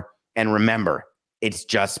Baltimore. And remember, it's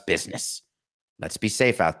just business. Let's be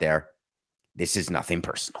safe out there. This is nothing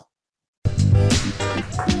personal.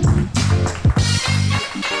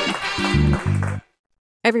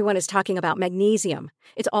 Everyone is talking about magnesium.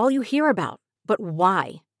 It's all you hear about. But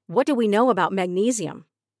why? What do we know about magnesium?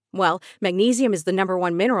 Well, magnesium is the number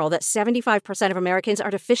one mineral that 75% of Americans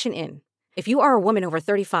are deficient in. If you are a woman over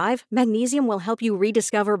 35, magnesium will help you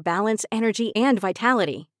rediscover balance, energy, and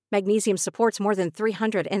vitality. Magnesium supports more than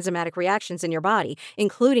 300 enzymatic reactions in your body,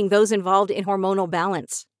 including those involved in hormonal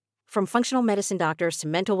balance. From functional medicine doctors to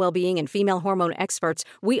mental well-being and female hormone experts,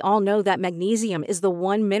 we all know that magnesium is the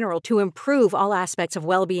one mineral to improve all aspects of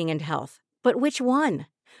well-being and health. But which one?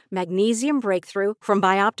 Magnesium Breakthrough from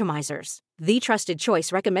Bioptimizers. the trusted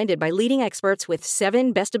choice recommended by leading experts with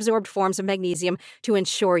 7 best-absorbed forms of magnesium to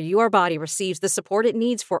ensure your body receives the support it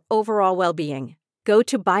needs for overall well-being. Go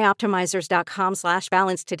to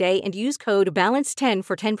bioptimizers.com/balance today and use code BALANCE10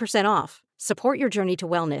 for 10% off. Support your journey to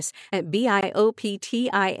wellness at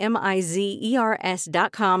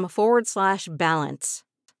bioptimizers.com/balance.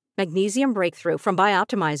 Magnesium Breakthrough from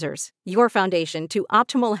Bioptimizers, your foundation to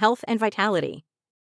optimal health and vitality.